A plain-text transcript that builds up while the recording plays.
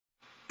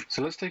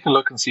So let's take a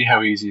look and see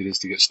how easy it is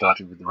to get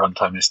started with the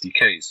runtime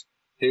SDKs.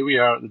 Here we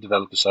are at the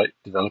developer site,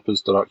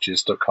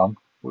 developers.arcgis.com.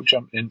 We'll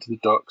jump into the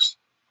docs.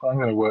 I'm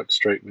going to work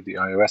straight with the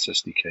iOS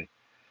SDK.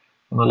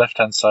 On the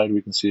left-hand side,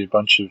 we can see a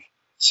bunch of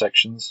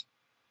sections.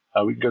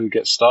 We can go to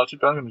Get Started,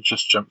 but I'm going to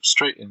just jump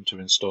straight into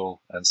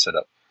Install and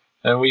Setup.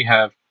 And we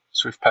have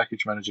Swift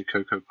Package Manager,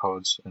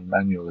 CocoaPods, and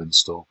Manual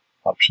Install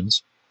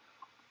options.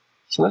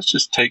 So let's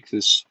just take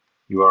this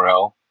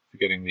URL for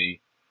getting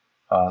the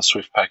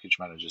Swift Package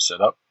Manager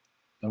set up,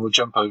 and we'll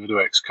jump over to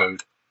Xcode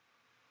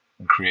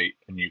and create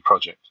a new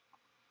project.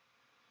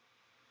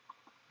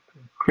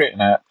 Create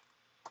an app,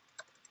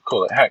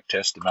 call it Hack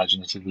Test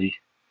imaginatively,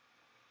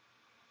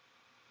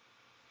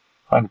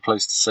 find a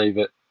place to save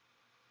it,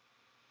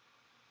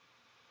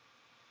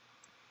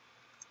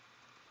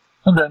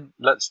 and then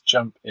let's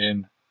jump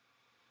in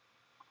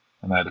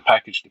and add a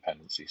package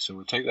dependency. So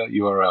we'll take that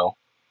URL,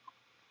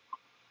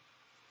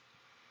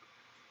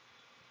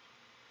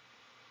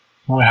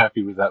 and we're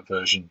happy with that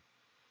version,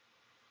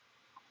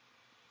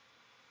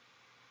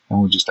 and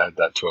we'll just add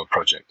that to our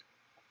project.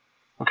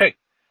 Okay,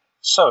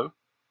 so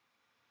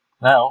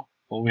now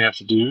all we have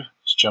to do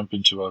is jump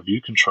into our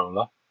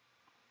ViewController,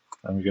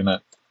 and we're going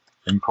to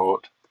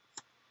import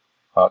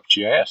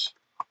ArcGIS.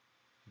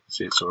 You can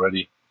see it's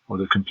already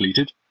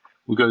auto-completed.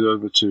 We'll go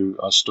over to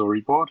our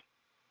storyboard.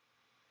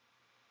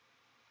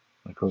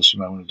 Of course, you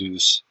might want to do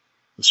this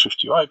with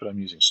Swift UI, but I'm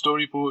using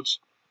storyboards.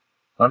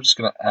 I'm just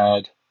going to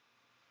add a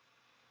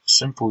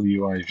simple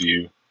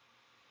UIView,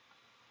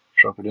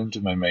 drop it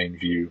into my main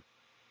view.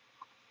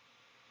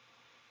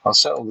 I'll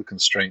set all the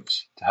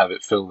constraints to have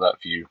it fill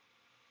that view.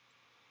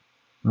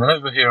 And then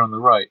over here on the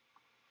right,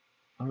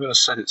 I'm going to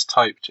set its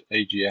type to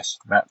ArcGIS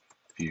Map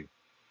View.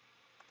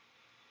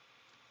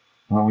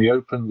 And when we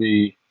open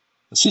the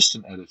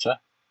Assistant Editor,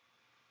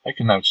 I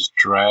can now just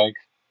drag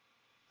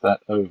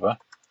that over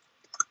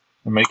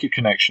and make a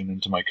connection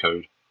into my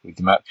code with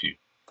the map view.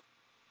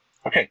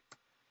 Okay,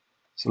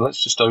 so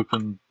let's just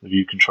open the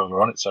ViewController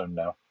on its own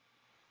now.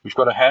 We've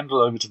got a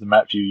handle over to the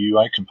map view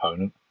UI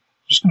component.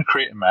 I'm just going to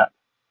create a map,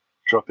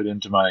 drop it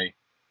into my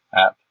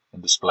app,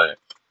 and display it.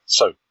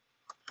 So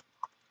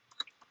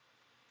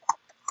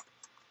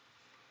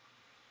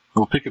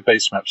we'll pick a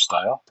basemap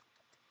style,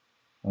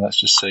 and let's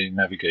just say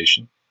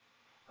navigation.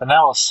 And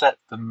now I'll set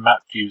the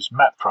map view's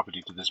map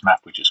property to this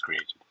map we just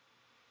created.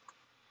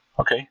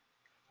 Okay,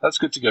 that's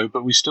good to go,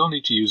 but we still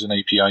need to use an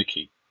API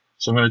key.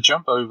 So I'm going to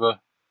jump over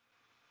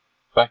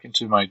back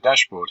into my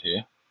dashboard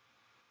here.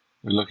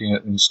 We're looking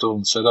at install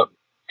and setup.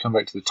 Come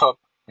back to the top,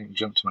 I can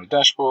jump to my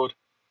dashboard,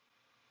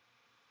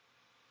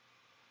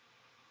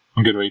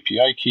 and go to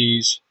API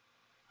keys,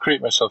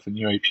 create myself a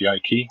new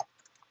API key.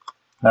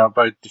 Now,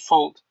 by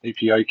default,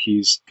 API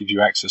keys give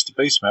you access to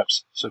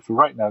basemaps, so for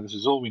right now, this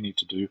is all we need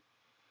to do.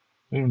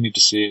 We don't need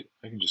to see it.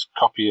 I can just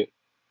copy it.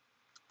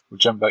 We'll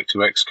jump back to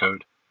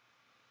Xcode,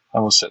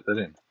 and we'll set that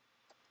in.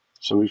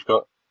 So we've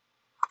got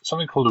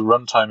something called a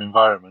runtime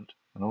environment,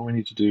 and all we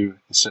need to do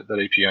is set that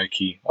API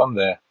key on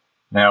there.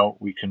 Now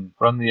we can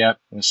run the app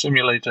in a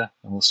simulator,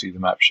 and we'll see the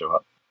map show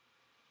up.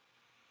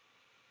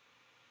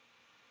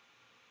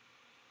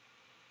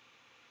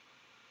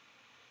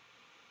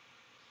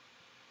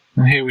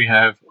 And here we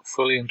have a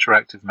fully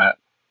interactive map.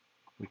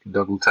 We can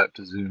double tap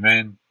to zoom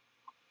in.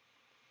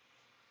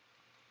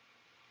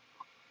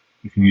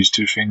 You can use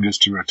 2 fingers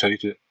to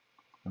rotate it.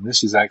 And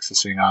this is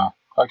accessing our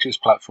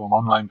ArcGIS platform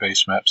online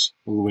base maps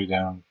all the way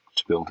down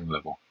to building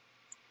level.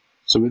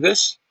 So with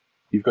this,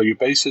 you've got your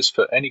basis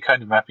for any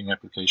kind of mapping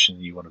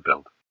application you want to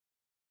build.